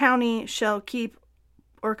or her county shall keep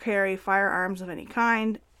or carry firearms of any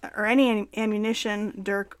kind, or any ammunition,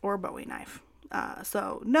 dirk, or bowie knife.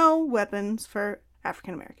 So no weapons for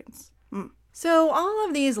African Americans. So all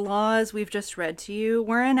of these laws we've just read to you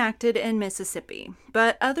were enacted in Mississippi,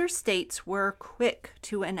 but other states were quick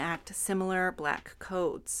to enact similar black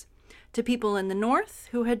codes. To people in the North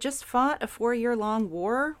who had just fought a 4-year-long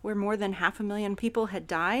war where more than 500,000 people had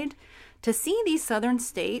died, to see these southern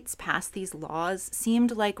states pass these laws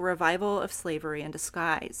seemed like a revival of slavery in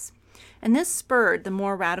disguise. And this spurred the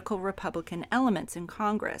more radical Republican elements in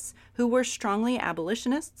Congress, who were strongly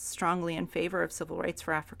abolitionists, strongly in favor of civil rights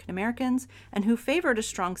for African Americans, and who favored a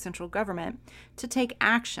strong central government, to take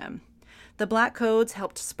action. The Black Codes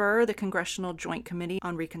helped spur the Congressional Joint Committee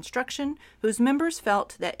on Reconstruction, whose members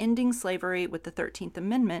felt that ending slavery with the 13th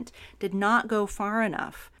Amendment did not go far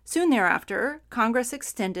enough. Soon thereafter, Congress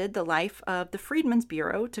extended the life of the Freedmen's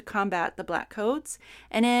Bureau to combat the Black Codes,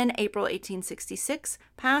 and in April 1866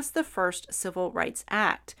 passed the first Civil Rights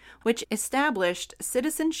Act, which established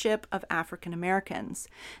citizenship of African Americans.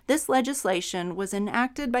 This legislation was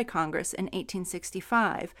enacted by Congress in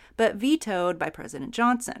 1865, but vetoed by President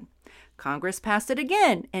Johnson. Congress passed it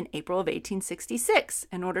again in April of 1866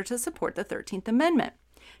 in order to support the 13th Amendment.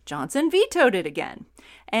 Johnson vetoed it again,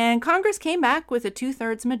 and Congress came back with a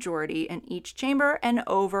 2/3 majority in each chamber and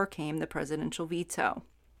overcame the presidential veto.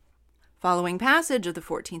 Following passage of the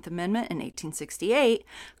 14th Amendment in 1868,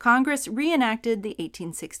 Congress reenacted the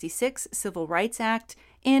 1866 Civil Rights Act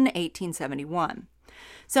in 1871.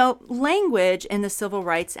 So language in the Civil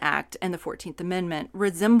Rights Act and the 14th Amendment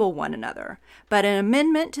resemble one another, but an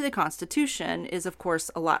amendment to the Constitution is, of course,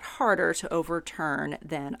 a lot harder to overturn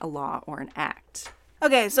than a law or an act.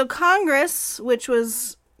 Okay, so Congress, which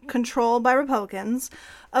was controlled by Republicans,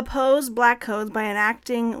 opposed black codes by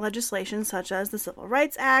enacting legislation such as the Civil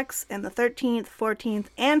Rights Acts and the 13th, 14th,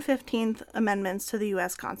 and 15th Amendments to the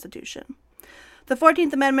U.S. Constitution. The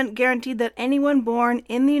 14th Amendment guaranteed that anyone born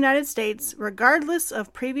in the United States, regardless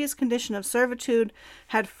of previous condition of servitude,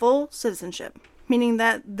 had full citizenship, meaning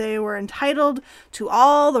that they were entitled to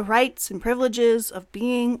all the rights and privileges of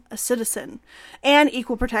being a citizen and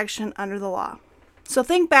equal protection under the law. So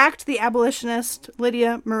think back to the abolitionist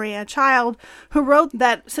Lydia Maria Child, who wrote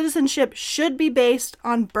that citizenship should be based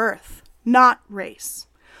on birth, not race.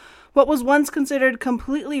 What was once considered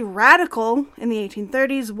completely radical in the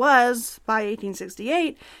 1830s was, by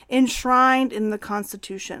 1868, enshrined in the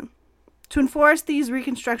Constitution. To enforce these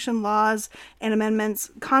Reconstruction laws and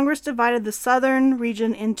amendments, Congress divided the southern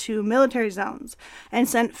region into military zones and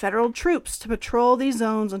sent federal troops to patrol these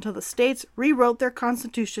zones until the states rewrote their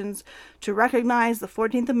constitutions to recognize the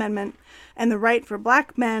 14th Amendment and the right for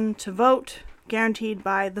black men to vote, guaranteed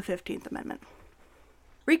by the 15th Amendment.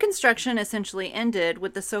 Reconstruction essentially ended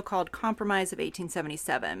with the so-called Compromise of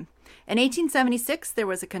 1877. In 1876, there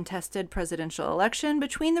was a contested presidential election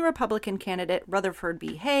between the Republican candidate Rutherford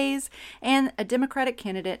B. Hayes and a Democratic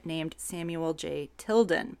candidate named Samuel J.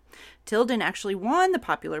 Tilden. Tilden actually won the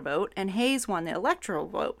popular vote, and Hayes won the electoral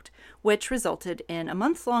vote, which resulted in a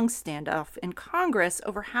month-long standoff in Congress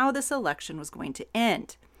over how this election was going to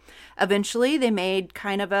end. Eventually, they made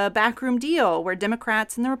kind of a backroom deal where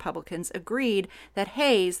Democrats and the Republicans agreed that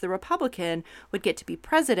Hayes, the Republican, would get to be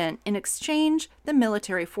president. In exchange, the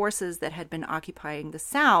military forces that had been occupying the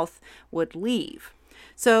South would leave.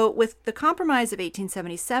 So, with the Compromise of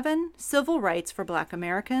 1877, civil rights for Black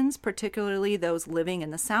Americans, particularly those living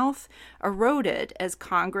in the South, eroded as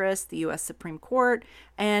Congress, the U.S. Supreme Court,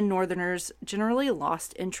 and Northerners generally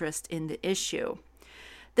lost interest in the issue.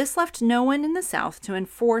 This left no one in the South to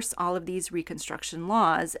enforce all of these Reconstruction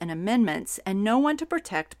laws and amendments, and no one to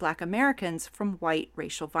protect Black Americans from white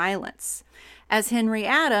racial violence. As Henry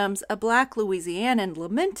Adams, a Black Louisianan,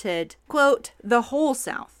 lamented, quote, "The whole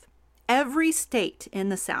South, every state in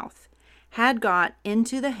the South, had got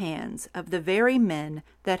into the hands of the very men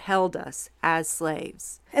that held us as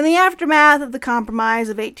slaves." In the aftermath of the Compromise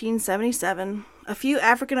of 1877, a few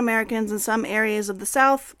African Americans in some areas of the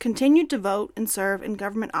South continued to vote and serve in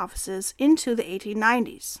government offices into the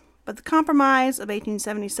 1890s. But the Compromise of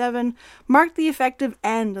 1877 marked the effective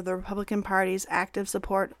end of the Republican Party's active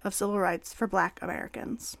support of civil rights for Black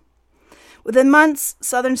Americans. Within months,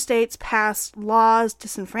 Southern states passed laws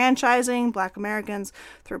disenfranchising Black Americans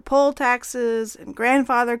through poll taxes and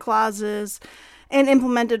grandfather clauses, and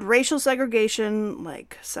implemented racial segregation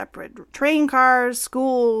like separate train cars,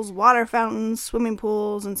 schools, water fountains, swimming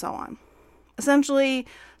pools, and so on. Essentially,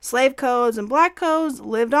 slave codes and black codes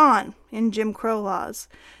lived on in Jim Crow laws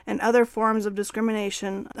and other forms of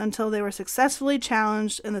discrimination until they were successfully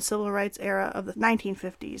challenged in the civil rights era of the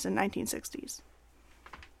 1950s and 1960s.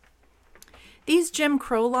 These Jim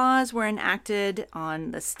Crow laws were enacted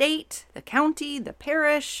on the state, the county, the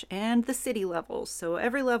parish, and the city levels, so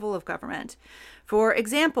every level of government. For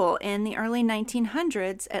example, in the early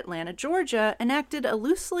 1900s, Atlanta, Georgia enacted a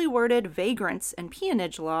loosely worded vagrants and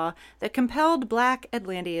peonage law that compelled Black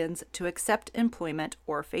Atlanteans to accept employment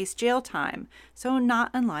or face jail time, so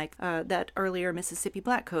not unlike that earlier Mississippi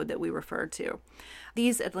Black Code that we referred to.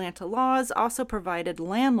 These Atlanta laws also provided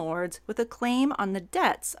landlords with a claim on the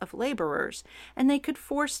debts of laborers, and they could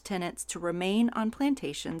force tenants to remain on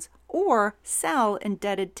plantations or sell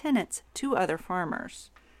indebted tenants to other farmers.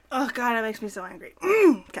 Oh, God, it makes me so angry.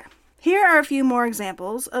 Okay. Here are a few more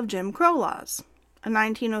examples of Jim Crow laws. A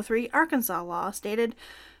 1903 Arkansas law stated,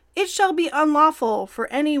 "It shall be unlawful for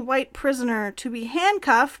any white prisoner to be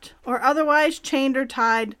handcuffed or otherwise chained or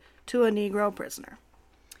tied to a Negro prisoner."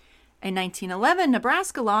 A 1911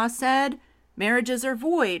 Nebraska law said, "Marriages are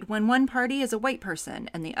void when one party is a white person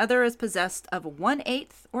and the other is possessed of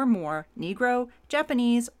 1/8 or more Negro,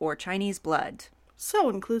 Japanese, or Chinese blood." So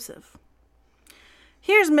inclusive.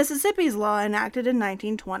 Here's Mississippi's law enacted in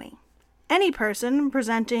 1920. Any person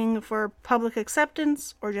presenting for public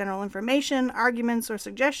acceptance or general information, arguments, or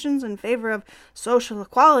suggestions in favor of social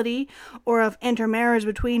equality or of intermarriage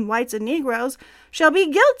between whites and Negroes shall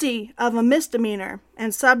be guilty of a misdemeanor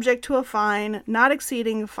and subject to a fine not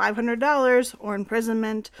exceeding $500 or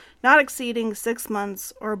imprisonment not exceeding 6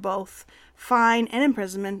 months or both, fine and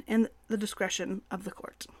imprisonment in the discretion of the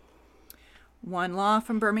court. One law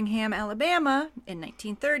from Birmingham, Alabama in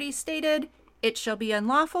 1930 stated, "It shall be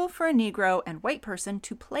unlawful for a Negro and white person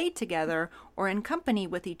to play together or in company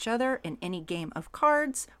with each other in any game of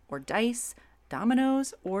cards or dice,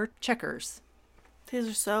 dominoes, or checkers." These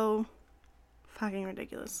are so fucking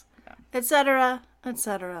ridiculous. Etc.,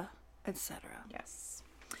 etc., etc. Yes.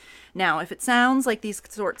 Now, if it sounds like these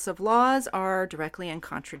sorts of laws are directly in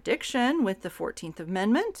contradiction with the 14th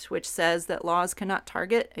Amendment, which says that laws cannot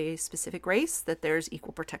target a specific race, that there's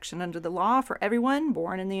equal protection under the law for everyone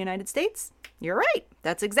born in the United States, you're right.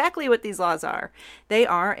 That's exactly what these laws are. They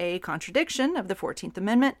are a contradiction of the 14th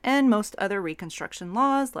Amendment and most other Reconstruction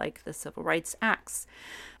laws like the Civil Rights Acts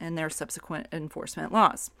and their subsequent enforcement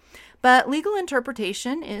laws. But legal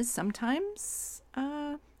interpretation is sometimes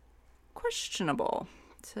questionable,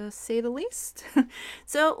 to say the least.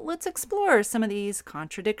 So let's explore some of these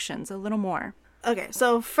contradictions a little more. Okay,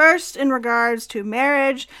 so first in regards to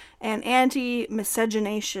marriage and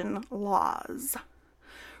anti-miscegenation laws.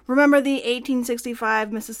 Remember the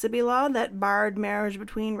 1865 Mississippi law that barred marriage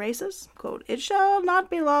between races? Quote, "It shall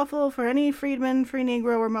not be lawful for any freedman, free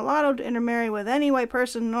Negro, or mulatto to intermarry with any white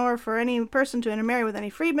person, nor for any person to intermarry with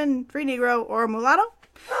any freedman, free Negro, or mulatto."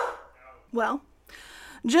 Well,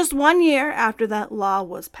 just 1 year after that law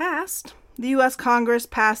was passed, the U.S. Congress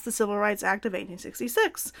passed the Civil Rights Act of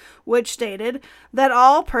 1866, which stated that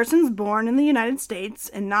all persons born in the United States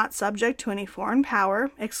and not subject to any foreign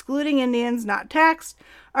power, excluding Indians not taxed,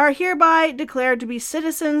 are hereby declared to be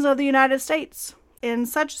citizens of the United States, and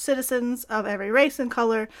such citizens of every race and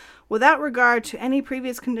color, without regard to any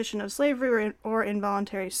previous condition of slavery or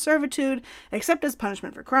involuntary servitude, except as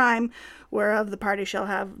punishment for crime, whereof the party shall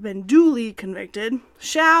have been duly convicted,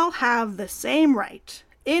 shall have the same right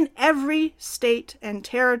in every state and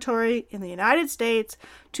territory in the United States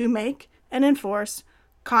to make and enforce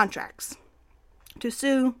contracts, to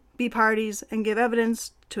sue, be parties, and give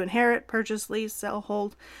evidence, to inherit, purchase, lease, sell,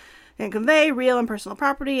 hold, and convey real and personal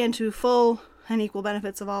property, and to full and equal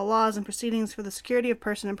benefits of all laws and proceedings for the security of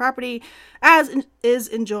person and property, as is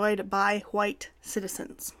enjoyed by white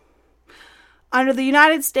citizens. Under the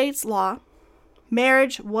United States law,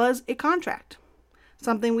 marriage was a contract,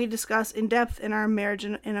 something we discuss in depth in our Marriage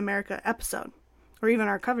in America episode, or even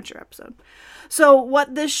our coverture episode. So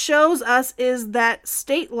what this shows us is that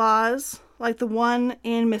state laws, like the one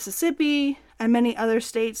in Mississippi and many other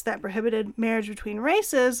states that prohibited marriage between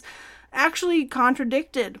races, actually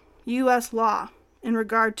contradicted U.S. law in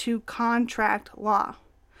regard to contract law.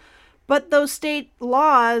 But those state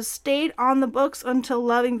laws stayed on the books until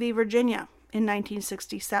Loving v. Virginia in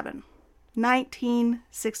 1967.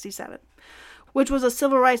 1967. Which was a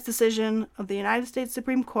civil rights decision of the United States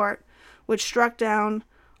Supreme Court, which struck down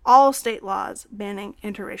all state laws banning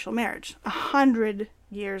interracial marriage 100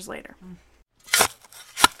 years later.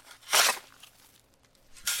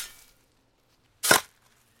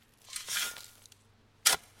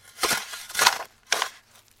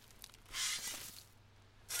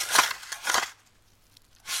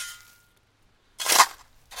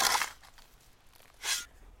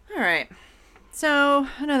 All right. So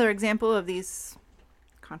another example of these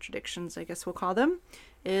contradictions, I guess we'll call them,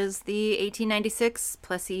 is the 1896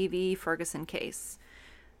 Plessy v. Ferguson case.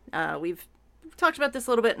 We've talked about this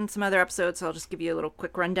a little bit in some other episodes, so I'll just give you a little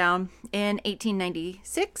quick rundown. In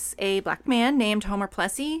 1896, a black man named Homer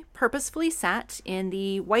Plessy purposefully sat in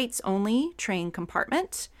the whites-only train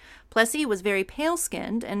compartment. Plessy was very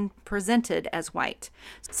pale-skinned and presented as white.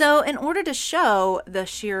 So in order to show the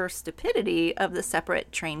sheer stupidity of the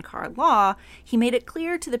separate train car law, he made it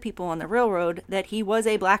clear to the people on the railroad that he was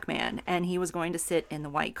a black man and he was going to sit in the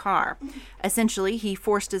white car. Essentially, he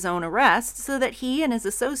forced his own arrest so that he and his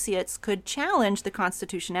associates could challenge the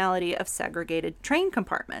constitutionality of segregated train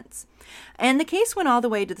compartments. And the case went all the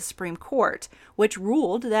way to the Supreme Court, which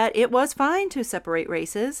ruled that it was fine to separate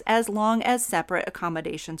races as long as separate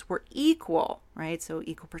accommodations were equal, right? So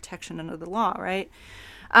equal protection under the law, right?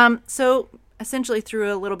 So essentially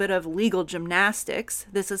through a little bit of legal gymnastics,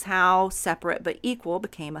 this is how separate but equal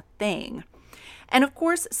became a thing. And of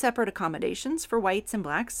course, separate accommodations for whites and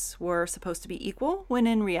blacks were supposed to be equal, when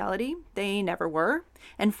in reality, they never were.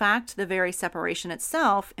 In fact, the very separation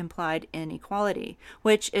itself implied inequality,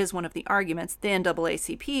 which is one of the arguments the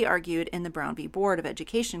NAACP argued in the Brown v. Board of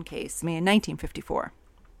Education case in 1954.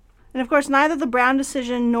 And of course, neither the Brown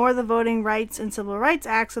decision nor the Voting Rights and Civil Rights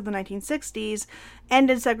Acts of the 1960s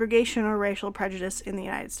ended segregation or racial prejudice in the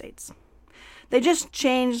United States. They just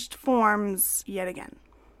changed forms yet again.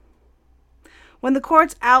 When the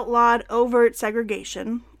courts outlawed overt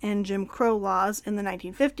segregation and Jim Crow laws in the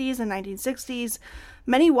 1950s and 1960s,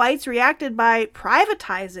 many whites reacted by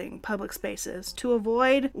privatizing public spaces to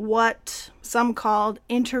avoid what some called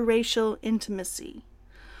interracial intimacy.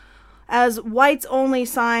 As whites-only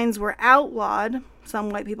signs were outlawed, some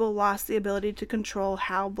white people lost the ability to control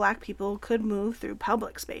how black people could move through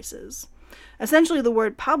public spaces. Essentially, the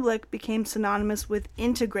word public became synonymous with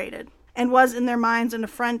integrated, and was in their minds an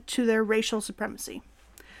affront to their racial supremacy.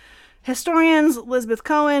 Historians Elizabeth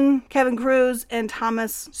Cohen, Kevin Cruz, and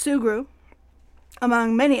Thomas Sugrue,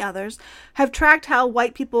 among many others, have tracked how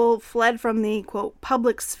white people fled from the, quote,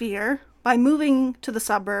 public sphere by moving to the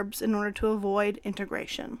suburbs in order to avoid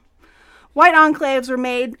integration. White enclaves were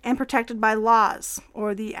made and protected by laws,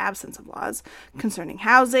 or the absence of laws, concerning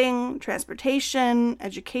housing, transportation,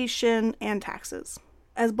 education, and taxes.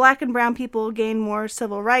 As black and brown people gained more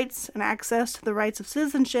civil rights and access to the rights of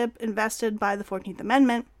citizenship invested by the 14th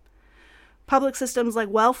Amendment, public systems like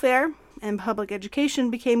welfare and public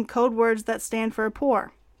education became code words that stand for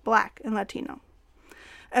poor, black, and Latino.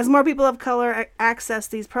 As more people of color accessed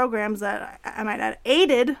these programs that, I might add,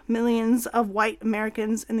 aided millions of white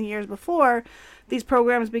Americans in the years before, these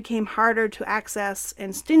programs became harder to access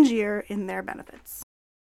and stingier in their benefits.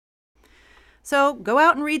 So go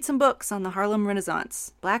out and read some books on the Harlem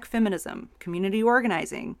Renaissance, Black feminism, community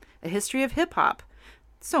organizing, a history of hip-hop,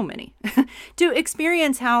 so many, to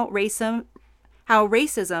experience how how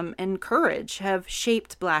racism and courage have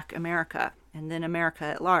shaped Black America and then America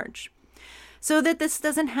at large, so that this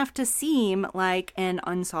doesn't have to seem like an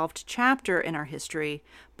unsolved chapter in our history,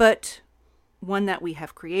 but one that we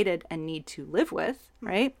have created and need to live with,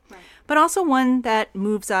 right? But also one that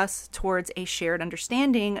moves us towards a shared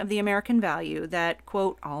understanding of the American value that,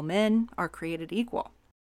 quote, all men are created equal.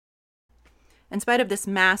 In spite of this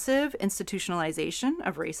massive institutionalization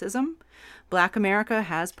of racism, Black America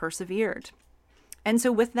has persevered. And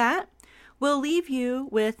so with that, we'll leave you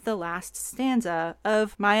with the last stanza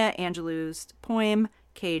of Maya Angelou's poem,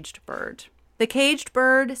 Caged Bird. The caged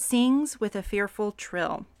bird sings with a fearful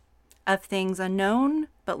trill of things unknown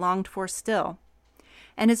but longed for still,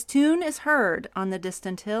 and his tune is heard on the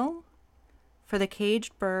distant hill, for the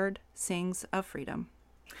caged bird sings of freedom.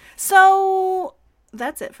 So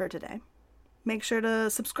that's it for today. Make sure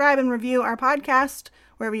to subscribe and review our podcast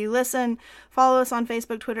wherever you listen. Follow us on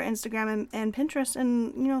Facebook, Twitter, Instagram, and Pinterest.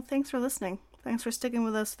 And, thanks for listening. Thanks for sticking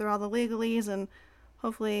with us through all the legalese. And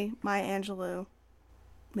hopefully Maya Angelou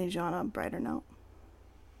leaves you on a brighter note.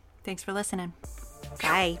 Thanks for listening.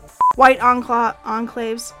 Bye. White enclaves.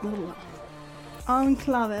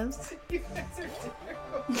 Enclaves.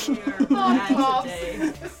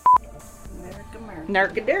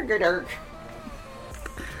 Nerk-a-dirk-a-dirk.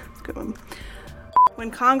 Good one. When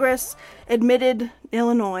Congress admitted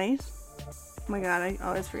Illinois, oh my God, I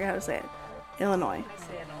always forget how to say it. Illinois.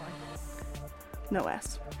 No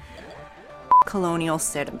S. Colonial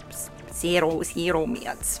sentiments.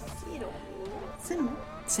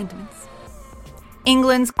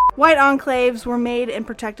 England's White enclaves were made and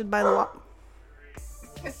protected by the law.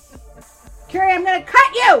 Carrie, I'm gonna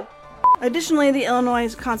cut you! Additionally, the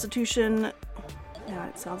Illinois Constitution... Yeah,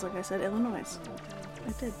 it sounds like I said Illinois.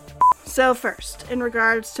 I did. So first, in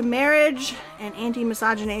regards to marriage and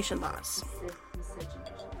anti-miscegenation laws.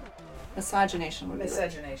 miscegenation would be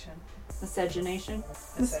Miscegenation. miscegenation.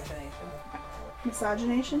 Miscegenation.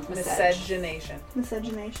 Miscegenation? Miscegenation.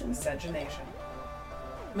 Miscegenation. Miscegenation.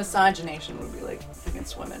 Miscegenation would be like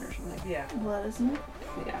against women or something. Yeah. What, isn't it?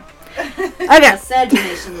 Yeah. Okay.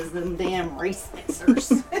 Miscegenation is them damn race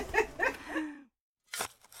mixers.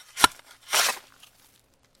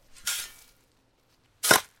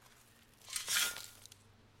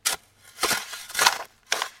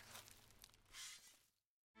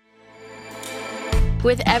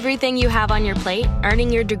 With everything you have on your plate,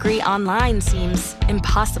 earning your degree online seems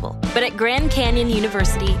impossible. But at Grand Canyon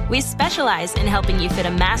University, we specialize in helping you fit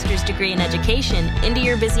a master's degree in education into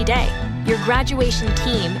your busy day. Your graduation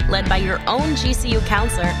team, led by your own GCU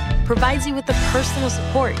counselor, provides you with the personal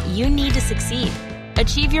support you need to succeed.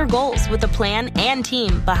 Achieve your goals with a plan and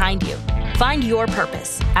team behind you. Find your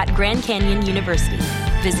purpose at Grand Canyon University.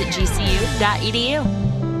 Visit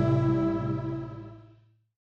gcu.edu.